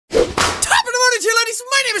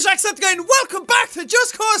here's Jacksepticeye and welcome back to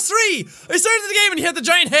Just Cause 3! I started the game and he had the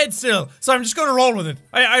giant head still, so I'm just gonna roll with it.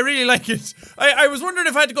 I really like it. I was wondering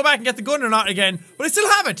if I had to go back and get the gun or not again, but I still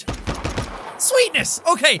have it. Sweetness!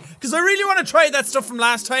 Okay, because I really want to try that stuff from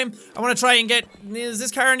last time. I want to try and get... Is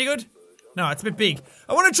this car any good? No, it's a bit big.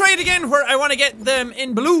 I want to try it again where I want to get them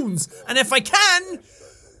in balloons, and if I can...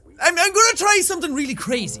 I'm gonna try something really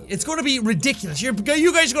crazy. It's gonna be ridiculous. You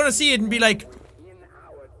guys are gonna see it and be like...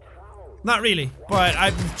 Not really, but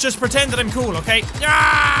I just pretend that I'm cool, okay?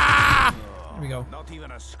 Ah! Here we go. Not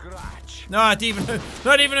even a scratch. Not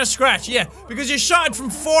even a scratch, yeah. Because you shot it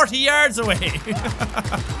from 40 yards away.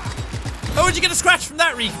 How would you get a scratch from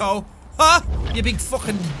that, Rico? Huh? You big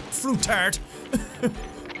fucking fruit tart.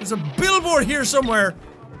 There's a billboard here somewhere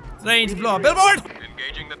that I need to blow. Billboard!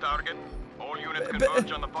 Engaging the target. All units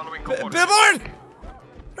converge on the following coordinates. Billboard!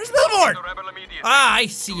 Where's the billboard? The rebel immediately. Ah, I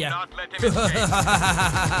see ya. Not let him escape.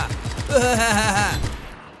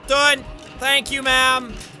 Done. Thank you,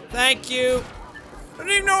 ma'am. Thank you. I don't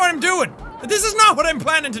even know what I'm doing. This is not what I'm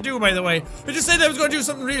planning to do, by the way. I just said I was going to do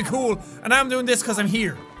something really cool, and now I'm doing this because I'm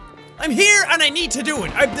here. I'm here, and I need to do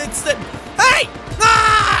it. It's the... Hey!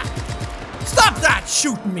 Ah! Stop that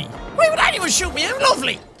shooting me. Why would anyone shoot me? I'm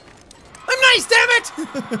lovely. I'm nice, damn it!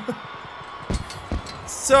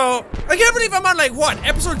 So, I can't believe I'm on, like, what,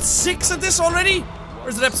 episode 6 of this already? Or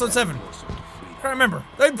is it episode 7? Can't remember.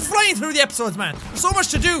 I'm flying through the episodes, man. There's so much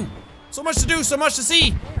to do. So much to do, so much to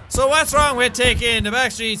see. So what's wrong with taking the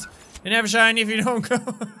back streets? You never shine if you don't go.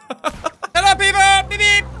 Hello, people! Beep,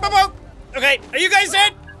 beep, boop, boop. Okay, are you guys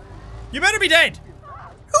dead? You better be dead.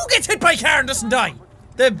 Who gets hit by a car and doesn't die?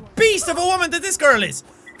 The beast of a woman that this girl is.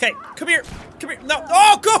 Okay, come here. Come here. No.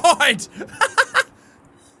 Oh, God!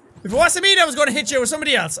 If it wasn't me that was going to hit you, it was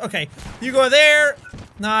somebody else. Okay, you go there.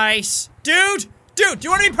 Nice. Dude, do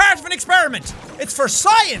you want to be part of an experiment? It's for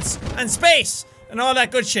science and space and all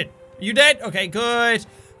that good shit. Are you dead? Okay, good.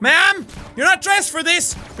 Ma'am, you're not dressed for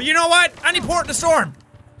this, but you know what? Any port in the storm.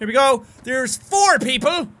 Here we go. There's 4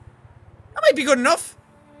 people. That might be good enough.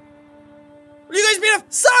 Will you guys be enough?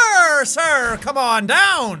 Sir, come on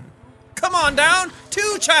down. Come on down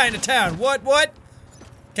to Chinatown. What?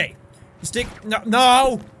 Okay, you stick,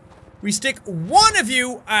 no. We stick one of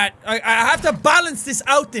you at... I have to balance this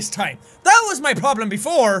out this time. That was my problem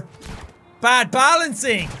before. Bad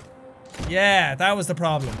balancing. Yeah, that was the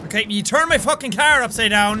problem. Okay, you turn my fucking car upside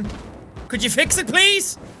down. Could you fix it,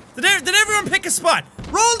 please? Did everyone pick a spot?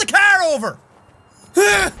 Roll the car over.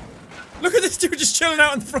 Look at this dude just chilling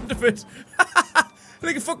out in the front of it.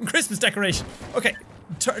 Like a fucking Christmas decoration. Okay,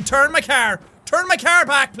 turn my car. Turn my car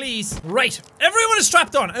back, please. Right, everyone is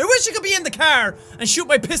strapped on. I wish I could be in the car and shoot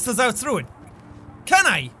my pistols out through it. Can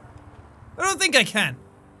I? I don't think I can.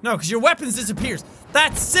 No, because your weapons disappears.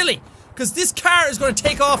 That's silly, because this car is going to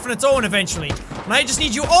take off on its own eventually. And I just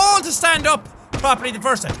need you all to stand up properly the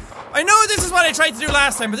first time. I know this is what I tried to do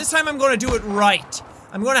last time, but this time I'm going to do it right.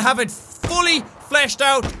 I'm going to have it fully fleshed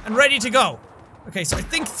out and ready to go. Okay, so I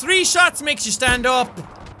think 3 shots makes you stand up.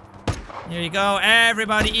 There you go,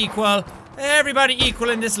 everybody equal. Everybody equal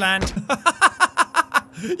in this land.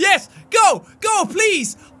 Yes, go,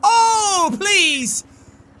 please. Oh, please.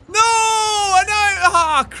 No,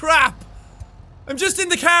 oh, crap. I'm just in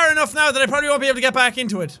the car enough now that I probably won't be able to get back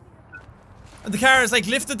into it. And the car is like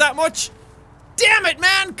lifted that much. Damn it,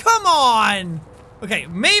 man, come on. Okay,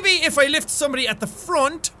 maybe if I lift somebody at the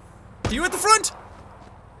front. Are you at the front?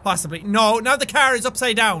 Possibly. No, now the car is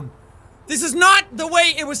upside down. This is not the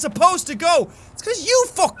way it was supposed to go. It's because you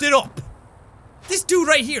fucked it up. This dude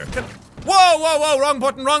right here. Whoa, wrong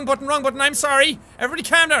button. I'm sorry. Everybody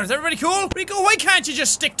calm down. Is everybody cool? Rico, why can't you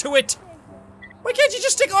just stick to it? Why can't you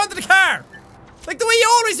just stick onto the car? Like the way you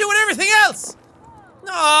always do with everything else.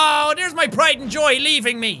 No, there's my pride and joy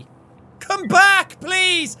leaving me. Come back,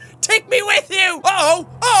 please. Take me with you.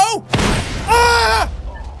 Uh-oh. Ah!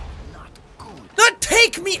 Not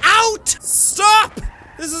take me out. Stop.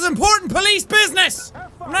 This is important police business.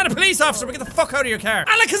 I'm not a police officer, but get the fuck out of your car.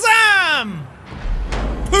 Alakazam!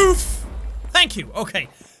 Poof! Thank you, okay.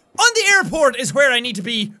 On the airport is where I need to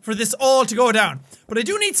be for this all to go down. But I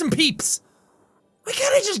do need some peeps. Why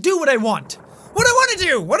can't I just do what I want? What I want to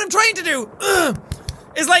do, what I'm trying to do,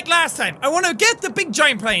 is like last time. I want to get the big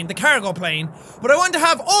giant plane, the cargo plane, but I want to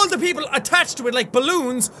have all the people attached to it like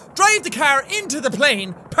balloons, drive the car into the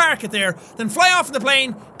plane, park it there, then fly off in the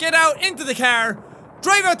plane, get out into the car,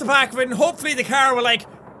 drive out the back of it, and hopefully the car will like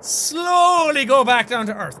slowly go back down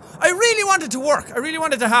to Earth. I really want it to work. I really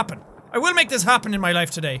want it to happen. I will make this happen in my life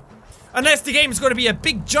today. Unless the game is going to be a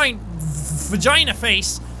big giant vagina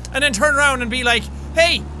face and then turn around and be like,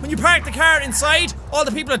 hey, when you park the car inside, all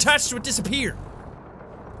the people attached to it disappear.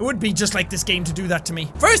 It would be just like this game to do that to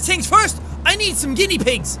me. First things first, I need some guinea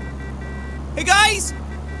pigs. Hey guys!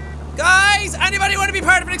 Guys, anybody want to be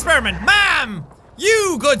part of an experiment? Ma'am!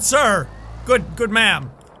 You, good sir! Good ma'am.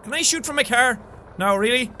 Can I shoot from my car? No,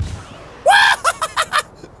 really?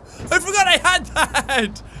 I forgot I had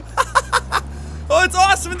that! Oh, it's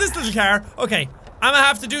awesome in this little car. Okay, I'm gonna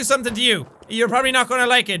have to do something to you. You're probably not gonna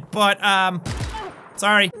like it, but,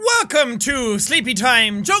 sorry. Welcome to Sleepy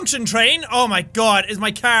Time Junction Train. Oh my god, is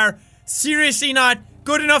my car seriously not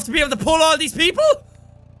good enough to be able to pull all these people?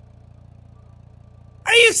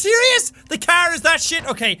 Are you serious? The car is that shit?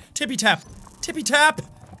 Okay, tippy tap. Tippy tap.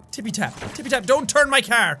 Tippy tap. Tippy tap. Don't turn my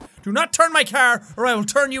car. Do not turn my car or I will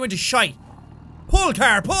turn you into shite. Pull,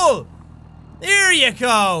 car, pull! There you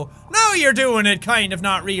go! Now you're doing it, kind of,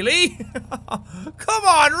 not really. Come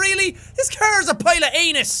on, really? This car is a pile of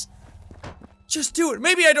anus! Just do it.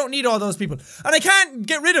 Maybe I don't need all those people. And I can't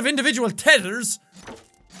get rid of individual tethers.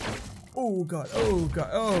 Oh god, oh god,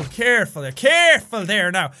 oh, careful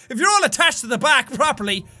there now. If you're all attached to the back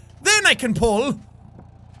properly, then I can pull.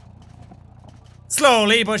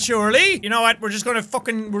 Slowly but surely. You know what, we're going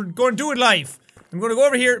to do it live. I'm gonna go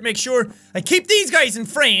over here, make sure I keep these guys in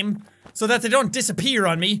frame so that they don't disappear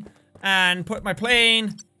on me. And put my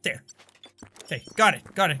plane there. Okay, got it.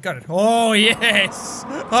 Oh, yes!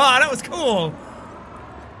 Oh, that was cool!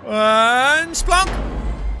 And splunk!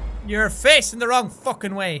 You're facing the wrong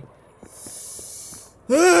fucking way.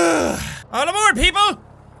 All aboard, people!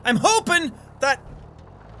 I'm hoping that...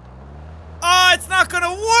 Oh, it's not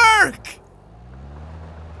gonna work!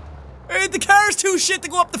 The car's too shit to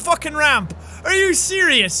go up the fucking ramp. Are you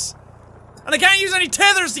serious? And I can't use any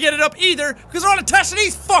tethers to get it up either, because they're all attached to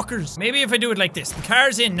these fuckers! Maybe if I do it like this, the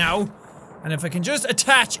car's in now, and if I can just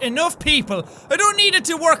attach enough people, I don't need it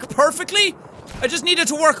to work perfectly, I just need it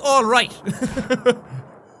to work alright.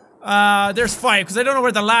 There's 5, because I don't know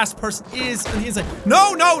where the last person is on the inside.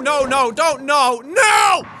 No!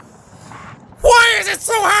 Why is it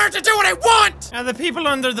so hard to do what I want?! And the people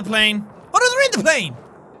under the plane. Oh no, they're in the plane!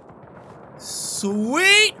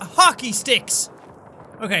 Sweet hockey sticks!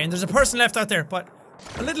 Okay, and there's a person left out there, but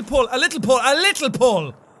a little pull.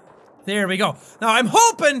 There we go. Now I'm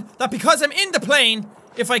hoping that because I'm in the plane,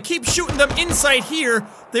 if I keep shooting them inside here,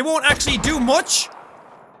 they won't actually do much.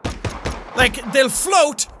 Like, they'll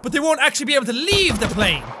float, but they won't actually be able to leave the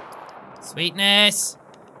plane. Sweetness.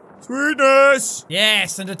 Sweetness!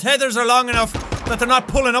 Yes, and the tethers are long enough that they're not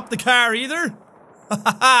pulling up the car either.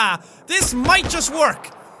 Haha, this might just work.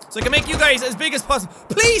 So I can make you guys as big as possible.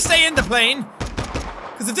 Please stay in the plane.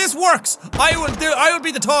 Because if this works, I will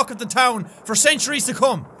be the talk of the town for centuries to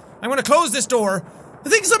come. I'm gonna close this door. I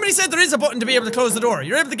think somebody said there is a button to be able to close the door.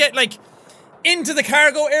 You're able to get, like, into the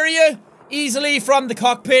cargo area easily from the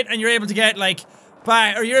cockpit, and you're able to get, like,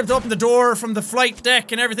 or you're able to open the door from the flight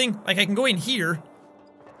deck and everything. Like, I can go in here.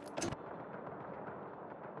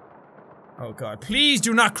 Oh god, please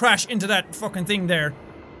do not crash into that fucking thing there.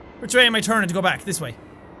 Which way am I turning to go back? This way.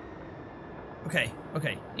 Okay,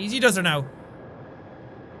 easy does her now.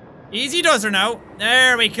 Easy does her now.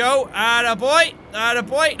 There we go. Attaboy.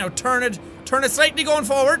 Now turn it slightly going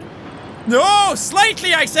forward. No,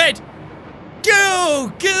 slightly I said.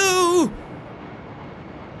 Go.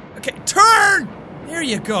 Okay, turn. There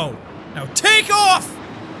you go. Now take off.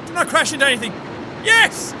 Do not crash into anything.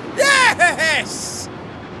 Yes.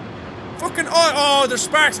 Fucking, oh, there's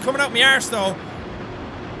sparks coming out my arse though.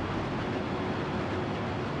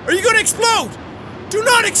 Are you gonna explode? Do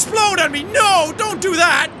not explode on me. No, don't do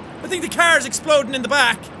that. I think the car is exploding in the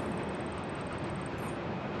back.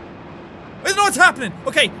 I don't know what's happening.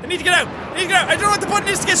 Okay, I need to get out. I don't know what the button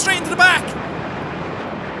is to get straight into the back.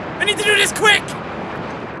 I need to do this quick.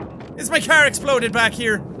 Is my car exploded back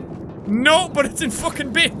here? No, but it's in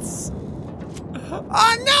fucking bits.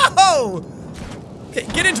 Oh no! Okay,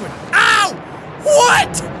 get into it. Ow!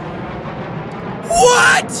 What?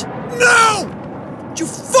 No! Don't you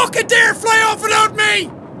fucking dare fly off without me!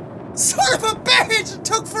 Son of a bitch! It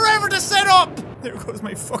took forever to set up! There goes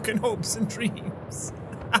my fucking hopes and dreams.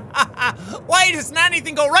 Why doesn't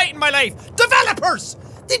anything go right in my life? Developers!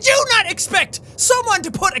 Did you not expect someone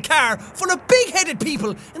to put a car full of big-headed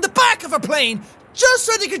people in the back of a plane just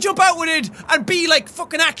so they could jump out with it and be like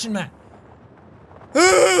fucking Action Man?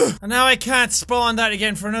 And now I can't spawn that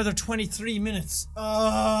again for another 23 minutes.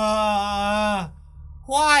 Why?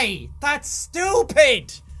 That's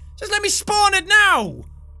stupid! Just let me spawn it now!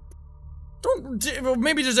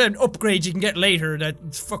 Maybe there's an upgrade you can get later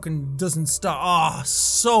that fucking doesn't stop. Ah,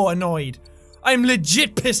 so annoyed. I'm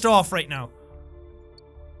legit pissed off right now.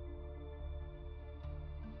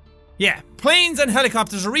 Yeah, planes and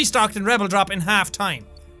helicopters are restocked in Rebel Drop in half time.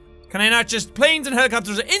 Can I not just... Planes and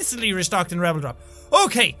helicopters are instantly restocked in Rebel Drop.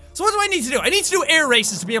 Okay, so what do I need to do? I need to do air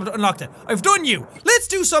races to be able to unlock that. I've done you. Let's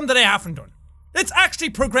do some that I haven't done. Let's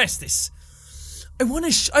actually progress this. I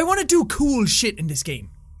wanna do cool shit in this game.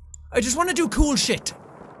 I just wanna do cool shit.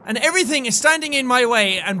 And everything is standing in my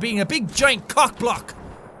way and being a big giant cock block.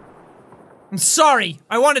 I'm sorry.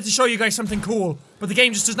 I wanted to show you guys something cool, but the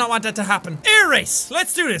game just does not want that to happen. Air race.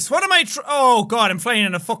 Let's do this. What am I oh god, I'm flying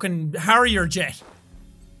in a fucking Harrier jet.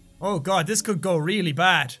 Oh god, this could go really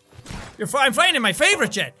bad. I'm flying in my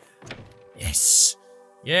favorite jet. Yes.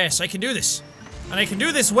 Yes, I can do this. And I can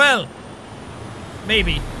do this well.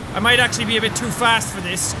 Maybe. I might actually be a bit too fast for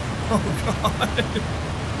this. Oh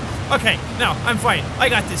god. Okay, no, I'm fine. I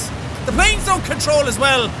got this. The planes don't control as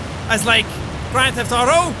well as, like, Grand Theft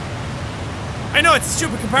Auto. I know it's a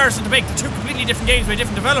stupid comparison to make the two completely different games by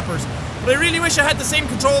different developers, but I really wish I had the same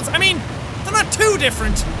controls. I mean, they're not too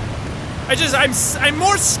different. I'm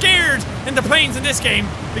more scared in the planes in this game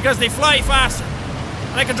because they fly faster.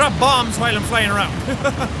 And I can drop bombs while I'm flying around.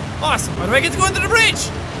 Awesome. How do I get to go into the bridge?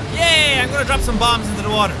 Yay, I'm gonna drop some bombs into the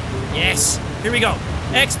water. Yes. Here we go.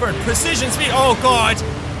 Expert, precision, speed. Oh god.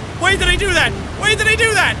 Why did I do that? Why did I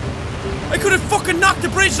do that? I could have fucking knocked the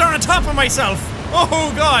bridge down on top of myself.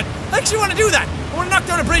 Oh god. I actually want to do that. I want to knock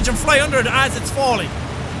down a bridge and fly under it as it's falling.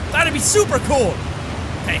 That'd be super cool.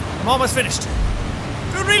 Okay, I'm almost finished.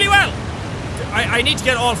 Doing really well. I need to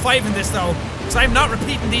get all 5 in this though, because I'm not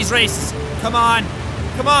repeating these races. Come on.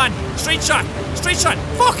 Come on. Straight shot. Straight shot.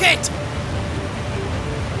 Fuck it!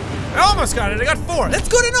 I almost got it. I got 4. That's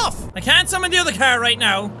good enough. I can't summon the other car right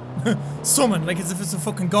now. Summon, like as if it's a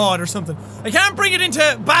fucking god or something. I can't bring it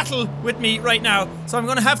into battle with me right now, so I'm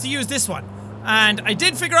gonna have to use this one. And I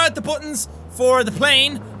did figure out the buttons for the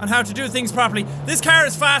plane and how to do things properly. This car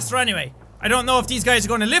is faster anyway. I don't know if these guys are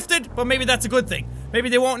going to lift it, but maybe that's a good thing. Maybe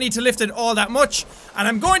they won't need to lift it all that much. And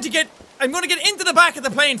I'm going to get into the back of the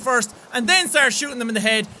plane first and then start shooting them in the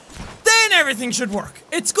head. Then everything should work.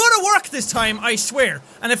 It's gonna work this time, I swear.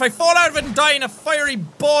 And if I fall out of it and die in a fiery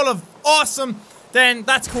ball of awesome, then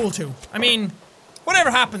that's cool too. I mean, whatever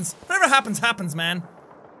happens, happens, man.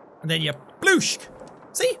 And then you blooshk.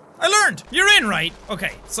 See? I learned. You're in, right?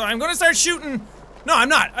 Okay, so I'm gonna start shooting. No, I'm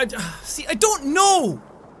not. See, I don't know.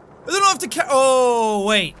 I don't know if the car. Oh,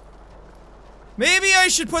 wait. Maybe I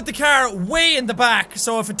should put the car way in the back,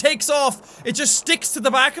 so if it takes off, it just sticks to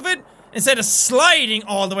the back of it instead of sliding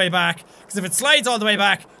all the way back. Because if it slides all the way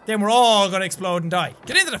back, then we're all gonna explode and die.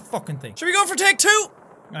 Get into the fucking thing. Should we go for take 2?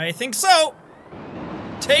 I think so.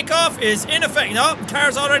 Takeoff is in effect. No, the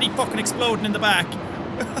car's already fucking exploding in the back.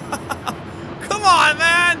 Come on,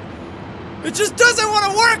 man! It just doesn't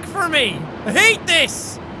want to work for me! I hate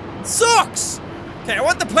this! It sucks! Okay, I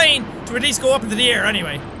want the plane to at least go up into the air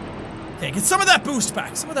anyway. Okay, get some of that boost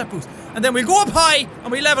back, some of that boost. And then we'll go up high,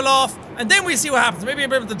 and we level off, and then we'll see what happens. Maybe I'll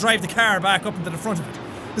be able to drive the car back up into the front of it.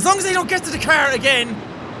 As long as I don't get to the car again.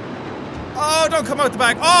 Oh, don't come out the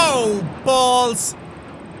back. Oh, balls.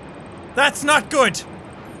 That's not good.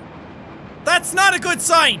 That's not a good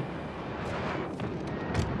sign.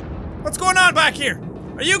 What's going on back here?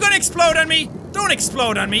 Are you gonna explode on me? Don't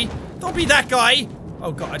explode on me. Don't be that guy.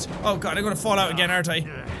 Oh god. Oh god, I'm gonna fall out again, aren't I?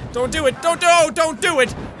 Don't do it. Don't do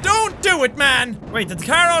it. Don't do it, man. Wait, did the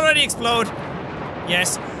car already explode?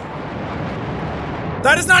 Yes.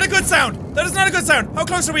 That is not a good sound. That is not a good sound. How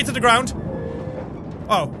close are we to the ground?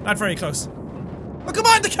 Oh, not very close. Oh, come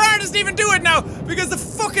on, the car doesn't even do it now because the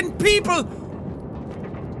fucking people.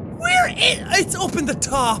 It's up in the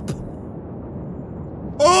top.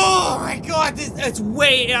 Oh my god, it's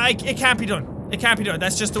way. It can't be done. It can't be done.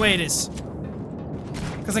 That's just the way it is.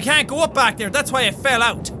 Because I can't go up back there. That's why I fell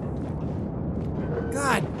out.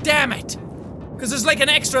 God damn it. Because there's like an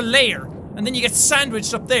extra layer. And then you get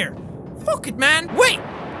sandwiched up there. Fuck it, man. Wait!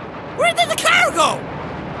 Where did the car go?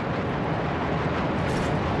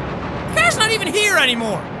 The car's not even here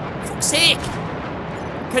anymore. Fuck's sake.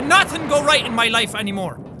 Can nothing go right in my life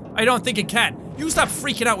anymore? I don't think it can. You stop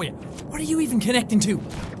freaking out with you. What are you even connecting to?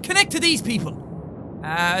 Connect to these people.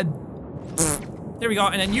 There we go.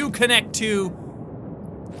 And then you connect to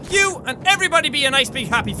you, and everybody be a nice big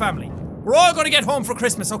happy family. We're all gonna get home for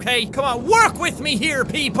Christmas, okay? Come on, work with me here,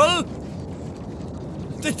 people!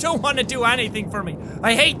 They don't want to do anything for me.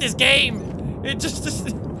 I hate this game. It just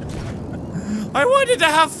I wanted to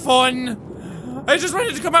have fun. I just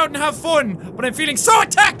wanted to come out and have fun, but I'm feeling so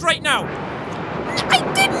attacked right now.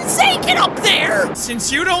 I didn't say get up there!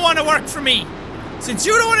 Since you don't want to work for me, since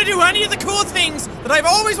you don't want to do any of the cool things that I've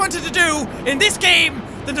always wanted to do in this game,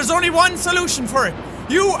 then there's only one solution for it.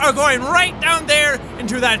 You are going right down there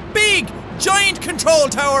into that big, giant control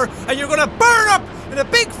tower, and you're gonna burn up in a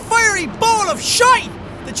big fiery ball of shite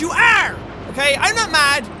that you are. Okay, I'm not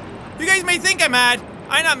mad. You guys may think I'm mad.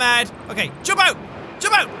 I'm not mad. Okay, jump out.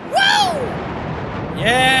 Jump out. Whoa!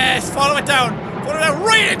 Yes, follow it down. Follow it down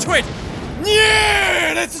right into it.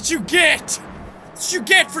 Yeah, that's what you get. That's what you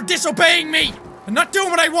get for disobeying me and not doing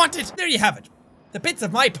what I wanted. There you have it. The bits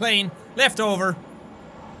of my plane left over.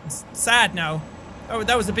 It's sad now. Oh,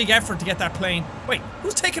 that was a big effort to get that plane. Wait,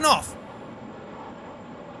 who's taking off?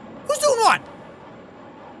 Who's doing what?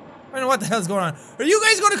 I don't know what the hell's going on. Are you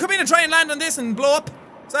guys going to come in and try and land on this and blow up?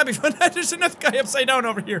 So that'd be fun. There's another guy upside down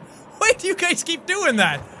over here. Why do you guys keep doing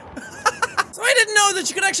that? So I didn't know that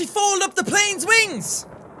you could actually fold up the plane's wings.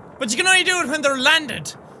 But you can only do it when they're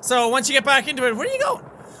landed. So once you get back into it, where are you going?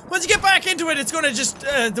 Once you get back into it, it's gonna just,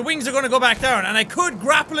 the wings are gonna go back down. And I could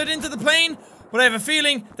grapple it into the plane, but I have a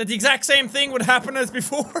feeling that the exact same thing would happen as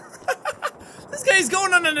before. This guy's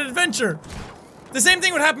going on an adventure. The same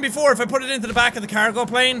thing would happen before if I put it into the back of the cargo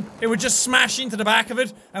plane. It would just smash into the back of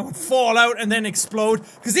it and would fall out and then explode.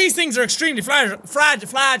 Because these things are extremely fragile.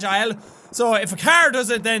 So if a car does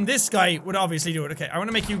it, then this guy would obviously do it. Okay, I want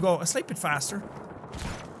to make you go a slight bit faster.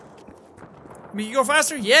 Make you go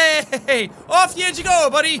faster? Yay! Off the edge you go,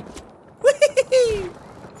 buddy! Whee!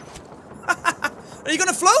 Are you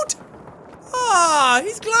gonna float? Ah,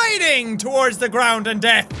 he's gliding towards the ground and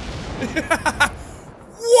death.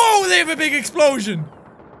 Whoa, they have a big explosion!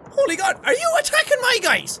 Holy god, are you attacking my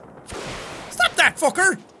guys? Stop that,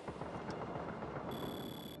 fucker!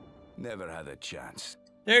 Never had a chance.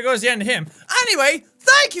 There goes the end of him. Anyway,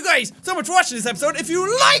 thank you guys so much for watching this episode. If you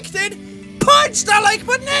liked it, punch the like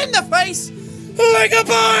button in the face like a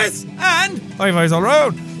boss! And high fives all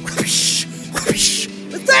around.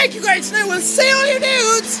 But thank you guys, and I will see all you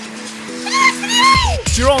dudes!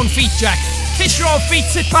 Kiss your own feet, Jack. Kiss your own feet,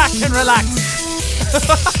 sit back and relax.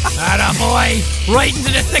 Atta boy! Right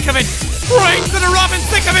into the thick of it! Right into the robin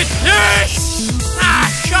thick of it! Yes! Ah,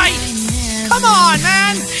 shite! Come on,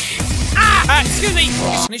 man! Ah! Excuse me!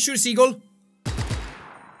 Can I shoot a seagull?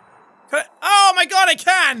 Oh my god, I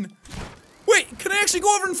can! Wait, can I actually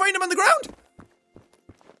go over and find him on the ground?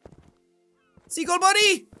 Seagull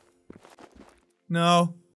buddy? No.